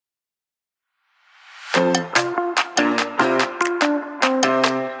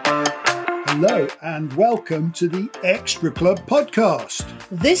Hello and welcome to the Extra Club podcast.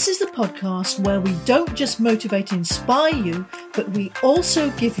 This is the podcast where we don't just motivate and inspire you, but we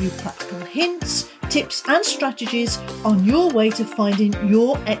also give you practical hints, tips and strategies on your way to finding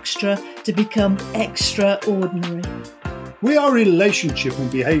your extra to become extraordinary. We are relationship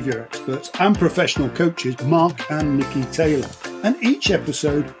and behaviour experts and professional coaches Mark and Nikki Taylor, and each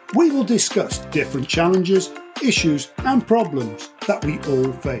episode we will discuss different challenges, issues and problems that we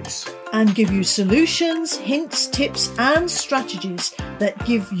all face. And give you solutions, hints, tips and strategies that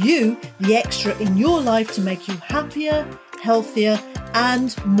give you the extra in your life to make you happier, healthier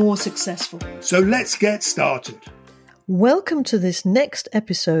and more successful. So let's get started. Welcome to this next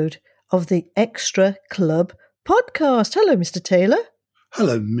episode of the Extra Club podcast. Hello, Mr. Taylor.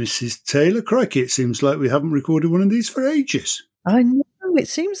 Hello, Mrs. Taylor. Crikey, it seems like we haven't recorded one of these for ages. I know, it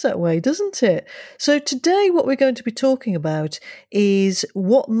seems that way, doesn't it? So today what we're going to be talking about is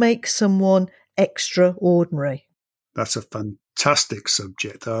what makes someone extraordinary. That's a fantastic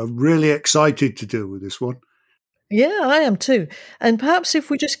subject. I'm really excited to deal with this one. Yeah, I am too. And perhaps if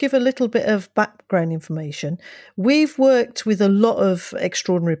we just give a little bit of background information, we've worked with a lot of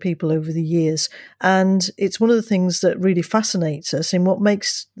extraordinary people over the years, and it's one of the things that really fascinates us in what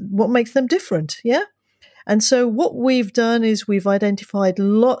makes them different, yeah? And so what we've done is we've identified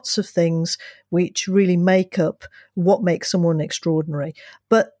lots of things which really make up what makes someone extraordinary.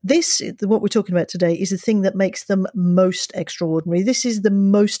 But this, what we're talking about today, is the thing that makes them most extraordinary. This is the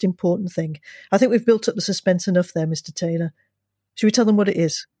most important thing. I think we've built up the suspense enough there, Mr. Taylor. Should we tell them what it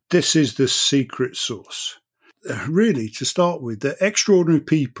is? This is the secret sauce. Really, to start with, the extraordinary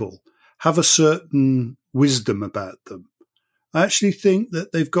people have a certain wisdom about them. I actually think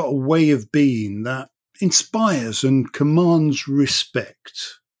that they've got a way of being that inspires and commands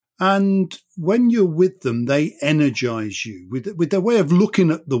respect. And when you're with them, they energize you with their way of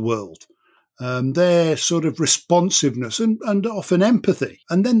looking at the world, their sort of responsiveness and often empathy.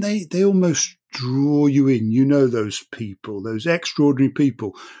 And then they almost draw you in. You know those people, those extraordinary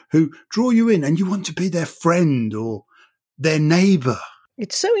people who draw you in and you want to be their friend or their neighbour.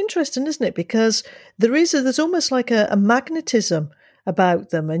 It's so interesting, isn't it? Because there's almost like a magnetism about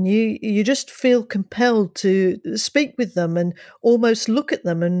them, and you just feel compelled to speak with them and almost look at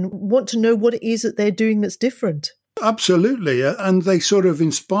them and want to know what it is that they're doing that's different. Absolutely. And they sort of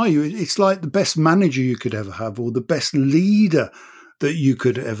inspire you. It's like the best manager you could ever have or the best leader that you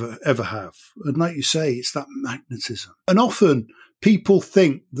could ever have. And like you say, it's that magnetism. And often people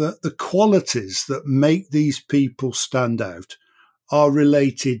think that the qualities that make these people stand out are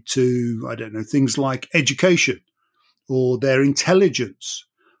related to, I don't know, things like education, or their intelligence,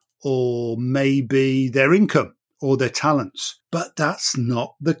 or maybe their income or their talents. But that's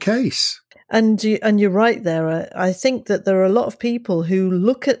not the case. And you're right there. I think that there are a lot of people who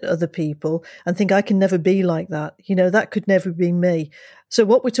look at other people and think, I can never be like that. You know, that could never be me. So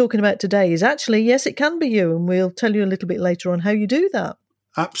what we're talking about today is actually, yes, it can be you. And we'll tell you a little bit later on how you do that.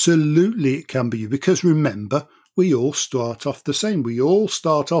 Absolutely, it can be you. Because remember, we all start off the same. We all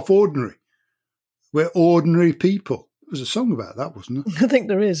start off ordinary. We're ordinary people. There was a song about that, wasn't there? I think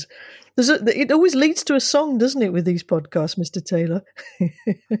there is. It always leads to a song, doesn't it, with these podcasts, Mr. Taylor?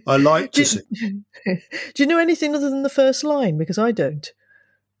 I like to sing. Do you know anything other than the first line? Because I don't.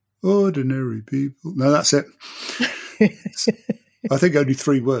 Ordinary people. No, that's it. I think only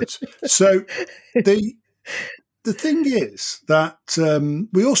 3 words. So the thing is that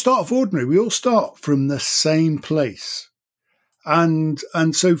we all start off ordinary. We all start from the same place. And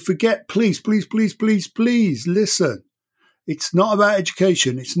so forget, please, listen. It's not about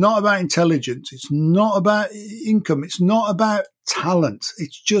education. It's not about intelligence. It's not about income. It's not about talent.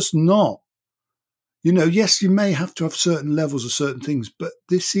 It's just not. You know, yes, you may have to have certain levels of certain things, but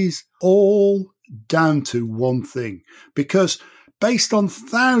this is all down to one thing. Because based on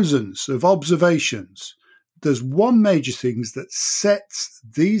thousands of observations, there's one major thing that sets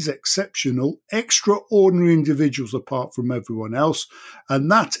these exceptional, extraordinary individuals apart from everyone else, and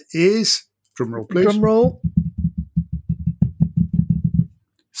that is, drum roll please. Drum roll.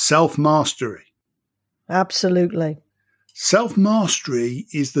 Self-mastery. Absolutely. Self-mastery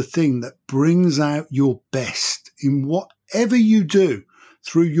is the thing that brings out your best in whatever you do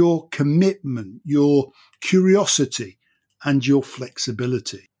through your commitment, your curiosity, and your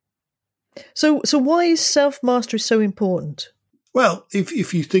flexibility. So why is self-mastery so important? Well,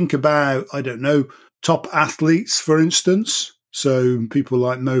 if you think about, I don't know, top athletes, for instance, so people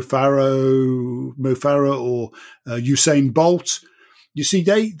like Mo Farah or Usain Bolt, you see,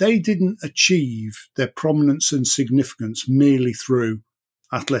 they didn't achieve their prominence and significance merely through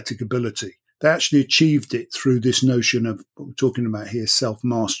athletic ability. They actually achieved it through this notion of what we're talking about here,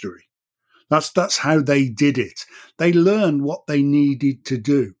 self-mastery. That's how they did it. They learned what they needed to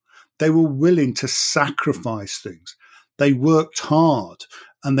do. They were willing to sacrifice things. They worked hard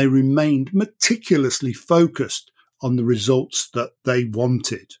and they remained meticulously focused on the results that they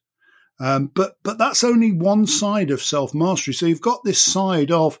wanted. But that's only one side of self-mastery. So you've got this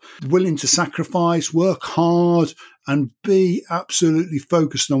side of willing to sacrifice, work hard, and be absolutely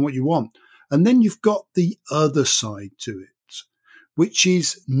focused on what you want. And then you've got the other side to it, which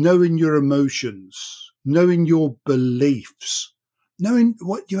is knowing your emotions, knowing your beliefs, knowing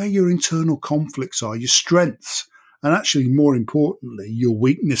where your internal conflicts are, your strengths, and actually, more importantly, your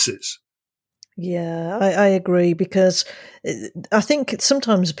weaknesses. Yeah, I agree, because I think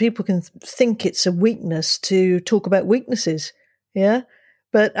sometimes people can think it's a weakness to talk about weaknesses, yeah?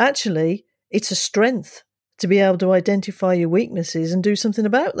 But actually, it's a strength to be able to identify your weaknesses and do something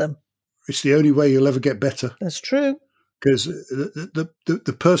about them. It's the only way you'll ever get better. That's true. Because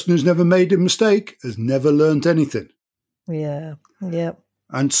the person who's never made a mistake has never learned anything. Yeah.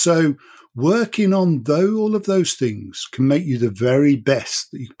 And so working on all of those things can make you the very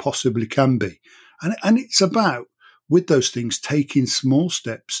best that you possibly can be. And it's about, with those things, taking small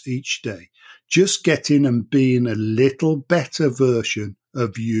steps each day, just getting and being a little better version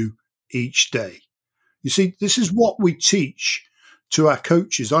of you each day. You see, this is what we teach to our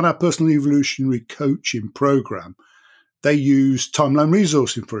coaches on our personal evolutionary coaching program. They use timeline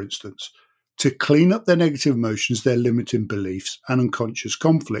resourcing, for instance, to clean up their negative emotions, their limiting beliefs and unconscious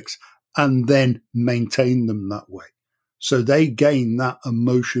conflicts, and then maintain them that way. So they gain that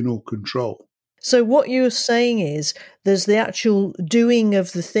emotional control. So what you're saying is there's the actual doing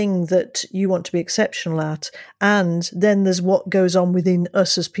of the thing that you want to be exceptional at, and then there's what goes on within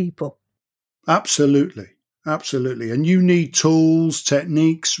us as people. Absolutely. And you need tools,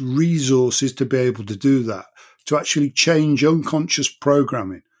 techniques, resources to be able to do that, to actually change unconscious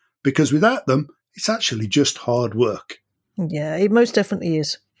programming. Because without them, it's actually just hard work. Yeah, it most definitely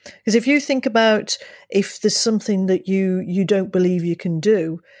is. Because if you think about if there's something that you don't believe you can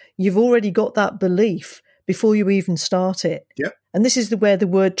do, you've already got that belief before you even start it. Yeah. And this is where the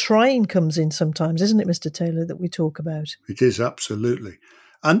word trying comes in sometimes, isn't it, Mr. Taylor, that we talk about? It is, absolutely.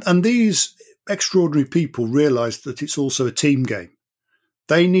 And these extraordinary people realise that it's also a team game.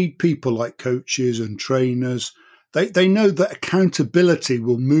 They need people like coaches and trainers. They know that accountability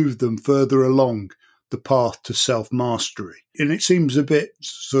will move them further along the path to self-mastery. And it seems a bit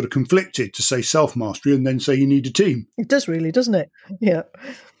sort of conflicted to say self-mastery and then say you need a team. It does really, doesn't it? Yeah.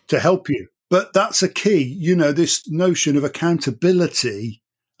 To help you. But that's a key. You know, this notion of accountability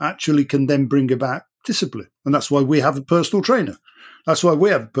actually can then bring about discipline. And that's why we have a personal trainer. That's why we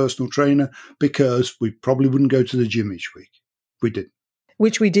have a personal trainer, because we probably wouldn't go to the gym each week. We didn't.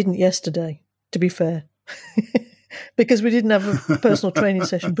 Which we didn't yesterday, to be fair. Because we didn't have a personal training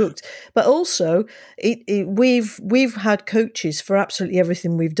session booked. But also, we've had coaches for absolutely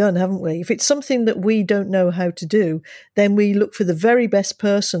everything we've done, haven't we? If it's something that we don't know how to do, then we look for the very best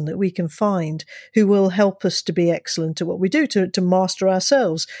person that we can find who will help us to be excellent at what we do, to master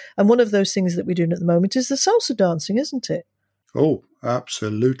ourselves. And one of those things that we're doing at the moment is the salsa dancing, isn't it? Oh,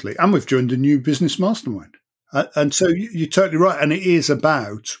 absolutely. And we've joined a new business mastermind. And so you're totally right. And it is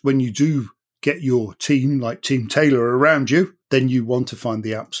about, when you do get your team, like Team Taylor, around you, then you want to find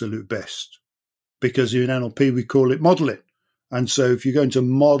the absolute best. Because in NLP, we call it modeling. And so if you're going to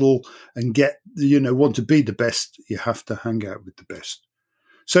model and want to be the best, you have to hang out with the best.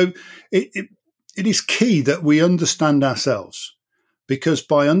 So it is key that we understand ourselves, because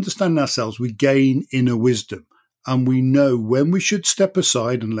by understanding ourselves, we gain inner wisdom, and we know when we should step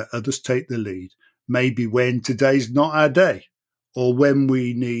aside and let others take the lead, maybe when today's not our day, or when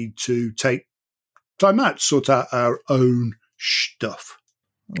we need to take time out to sort out our own stuff.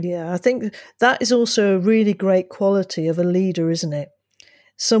 Yeah, I think that is also a really great quality of a leader, isn't it?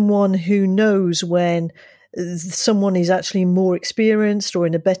 Someone who knows when someone is actually more experienced or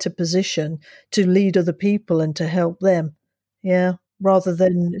in a better position to lead other people and to help them. Yeah, rather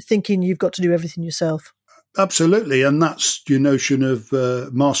than thinking you've got to do everything yourself. Absolutely. And that's your notion of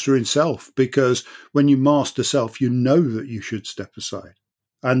mastering self, because when you master self, you know that you should step aside.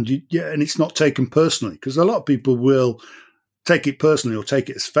 And and it's not taken personally, because a lot of people will take it personally or take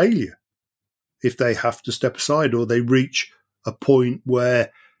it as failure if they have to step aside or they reach a point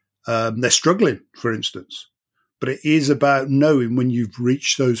where they're struggling, for instance. But it is about knowing when you've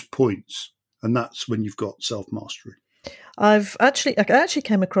reached those points, and that's when you've got self-mastery. I actually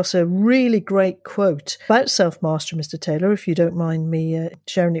came across a really great quote about self-mastery, Mr. Taylor, if you don't mind me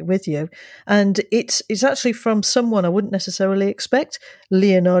sharing it with you. And it's actually from someone I wouldn't necessarily expect,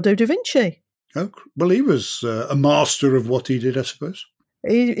 Leonardo da Vinci. Oh, well, he was a master of what he did, I suppose.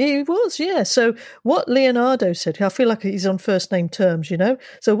 He was, yeah. So what Leonardo said, I feel like he's on first name terms, you know.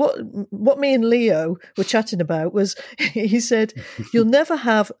 So what me and Leo were chatting about was, he said, you'll never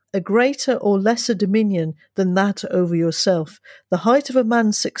have a greater or lesser dominion than that over yourself. The height of a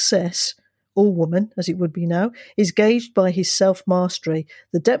man's success, or woman, as it would be now, is gauged by his self-mastery,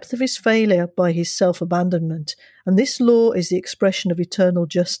 the depth of his failure by his self-abandonment. And this law is the expression of eternal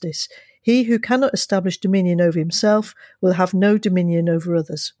justice. He who cannot establish dominion over himself will have no dominion over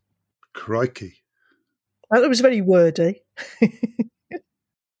others. Crikey. That was very wordy.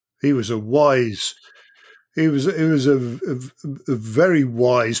 He was a wise, he was a very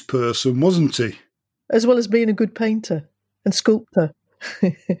wise person, wasn't he? As well as being a good painter and sculptor.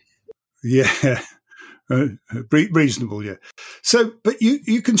 Yeah. Reasonable, yeah. So, but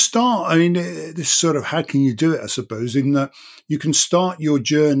you can start, I mean, this sort of how can you do it, I suppose, in that you can start your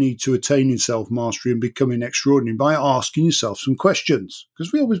journey to attaining self-mastery and becoming extraordinary by asking yourself some questions.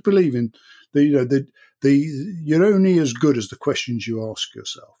 Because we always believe in, you're only as good as the questions you ask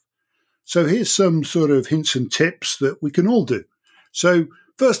yourself. So here's some sort of hints and tips that we can all do. So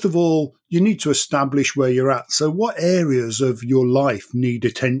first of all, you need to establish where you're at. So what areas of your life need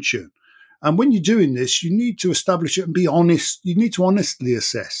attention? And when you're doing this, you need to establish it and be honest. You need to honestly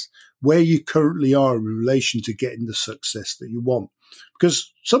assess where you currently are in relation to getting the success that you want.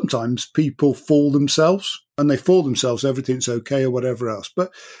 Because sometimes people fool themselves and they fool themselves, everything's okay or whatever else.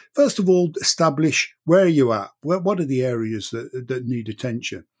 But first of all, establish where you're at. What are the areas that need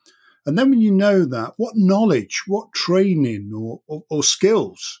attention? And then when you know that, what knowledge, what training or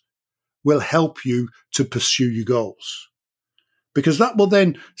skills will help you to pursue your goals? Because that will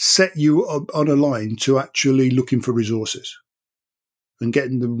then set you on a line to actually looking for resources and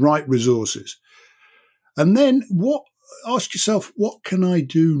getting the right resources. And then ask yourself, what can I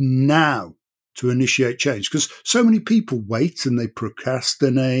do now to initiate change? Because so many people wait and they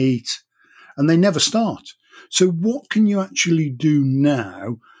procrastinate and they never start. So what can you actually do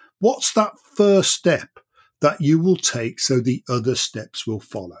now? What's that first step that you will take so the other steps will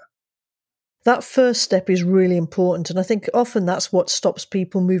follow? That first step is really important. And I think often that's what stops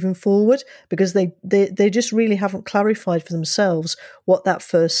people moving forward, because they just really haven't clarified for themselves what that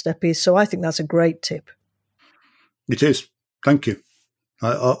first step is. So I think that's a great tip. It is. Thank you.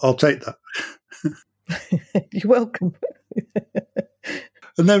 I'll take that. You're welcome.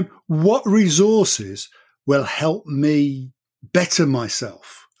 And then what resources will help me better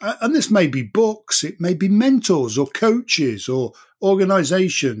myself? And this may be books, it may be mentors or coaches or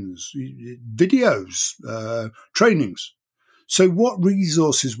organizations, videos, trainings. So what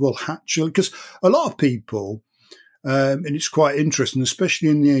resources will actually, because a lot of people, and it's quite interesting, especially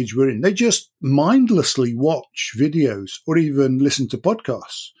in the age we're in, they just mindlessly watch videos or even listen to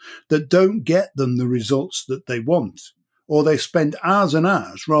podcasts that don't get them the results that they want. Or they spend hours and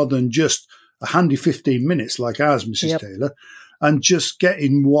hours rather than just a handy 15 minutes like ours, Mrs. Yep. Taylor, and just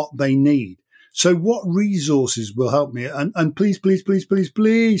getting what they need. So what resources will help me? And please, please, please, please,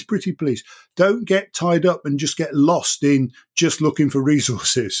 please, pretty please, don't get tied up and just get lost in just looking for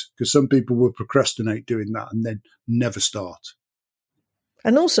resources, because some people will procrastinate doing that and then never start.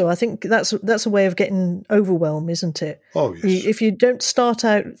 And also, I think that's a way of getting overwhelmed, isn't it? Oh, yes. If you don't start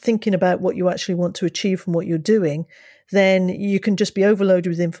out thinking about what you actually want to achieve from what you're doing, then you can just be overloaded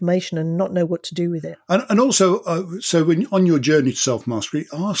with information and not know what to do with it. And also, so when on your journey to self-mastery,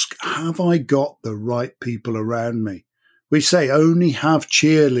 ask, have I got the right people around me? We say only have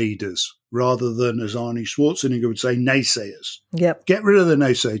cheerleaders rather than, as Arnie Schwarzenegger would say, naysayers. Yep. Get rid of the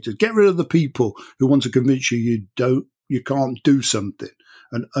naysayers. Get rid of the people who want to convince you you can't do something,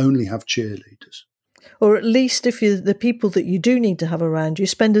 and only have cheerleaders. Or at least if you're the people that you do need to have around you,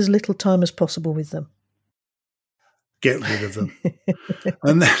 spend as little time as possible with them. Get rid of them.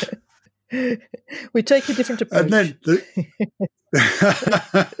 And then we take a different approach. And then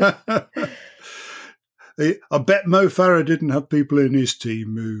I bet Mo Farah didn't have people in his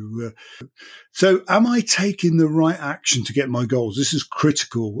team who. So, am I taking the right action to get my goals? This is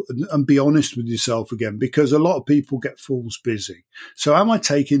critical, and be honest with yourself again, because a lot of people get fools busy. So, am I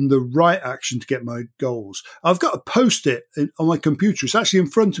taking the right action to get my goals? I've got a post-it on my computer. It's actually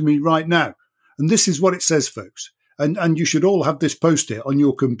in front of me right now, and this is what it says, folks. And you should all have this post-it on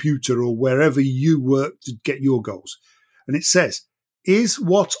your computer or wherever you work to get your goals. And it says, is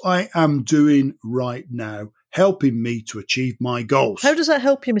what I am doing right now helping me to achieve my goals? How does that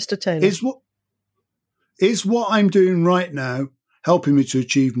help you, Mr. Taylor? Is what I'm doing right now helping me to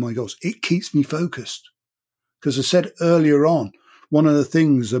achieve my goals? It keeps me focused. Because I said earlier on, one of the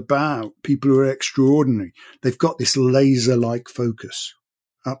things about people who are extraordinary, they've got this laser-like focus.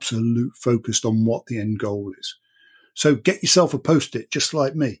 absolute focused on what the end goal is. So get yourself a Post-it, just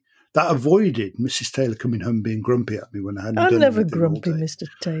like me. That avoided Mrs. Taylor coming home being grumpy at me when I hadn't done anything. I'm never grumpy, Mr.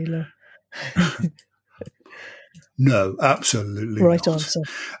 Taylor. No, absolutely right not. Answer.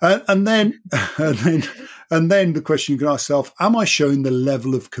 And then the question you can ask yourself: am I showing the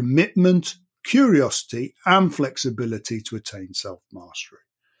level of commitment, curiosity, and flexibility to attain self-mastery?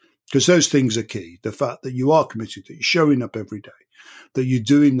 Because those things are key. The fact that you are committed, that you're showing up every day, that you're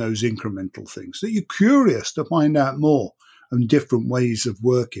doing those incremental things, that you're curious to find out more and different ways of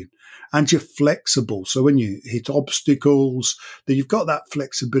working, and you're flexible. So when you hit obstacles, that you've got that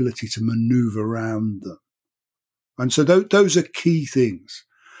flexibility to maneuver around them. And so those are key things.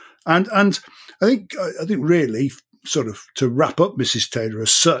 And I think really sort of to wrap up Mrs. Taylor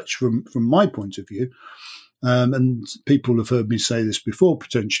as such from my point of view, and people have heard me say this before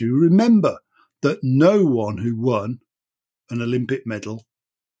potentially, remember that no one who won an Olympic medal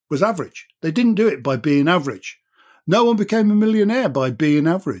was average. They didn't do it by being average. No one became a millionaire by being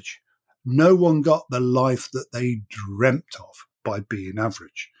average. No one got the life that they dreamt of by being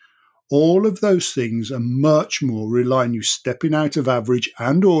average. All of those things and much more rely on you stepping out of average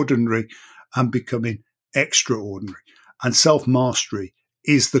and ordinary and becoming extraordinary. And self-mastery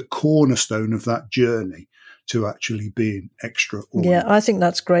is the cornerstone of that journey to actually being extraordinary. Yeah, I think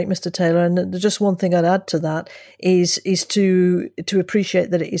that's great, Mr. Taylor. And just one thing I'd add to that is to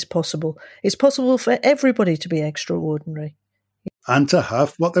appreciate that it is possible. It's possible for everybody to be extraordinary. And to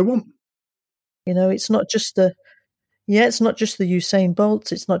have what they want. You know, it's not just the Usain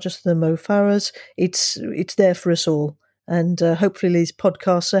Bolts, it's not just the Mo Farahs, it's there for us all. And hopefully these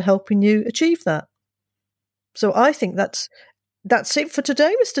podcasts are helping you achieve that. So I think that's it for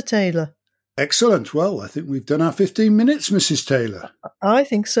today, Mr. Taylor. Excellent. Well, I think we've done our 15 minutes, Mrs. Taylor. I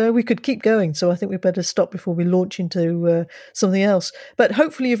think so. We could keep going, so I think we better stop before we launch into something else. But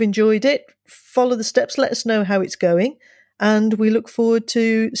hopefully you've enjoyed it. Follow the steps. Let us know how it's going. And we look forward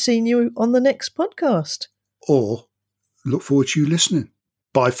to seeing you on the next podcast. Or look forward to you listening.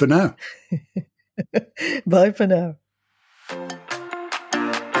 Bye for now. Bye for now.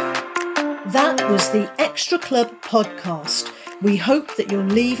 That was the Extra Club podcast. We hope that you're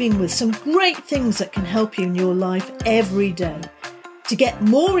leaving with some great things that can help you in your life every day. To get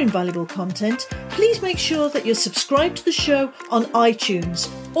more invaluable content, please make sure that you're subscribed to the show on iTunes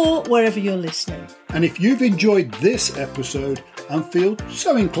or wherever you're listening. And if you've enjoyed this episode and feel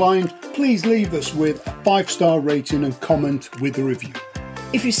so inclined, please leave us with a 5-star rating and comment with a review.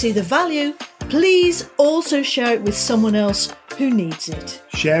 If you see the value, please also share it with someone else who needs it.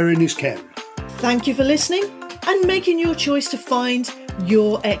 Sharing is caring. Thank you for listening and making your choice to find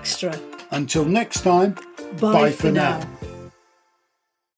your extra. Until next time, Bye for now.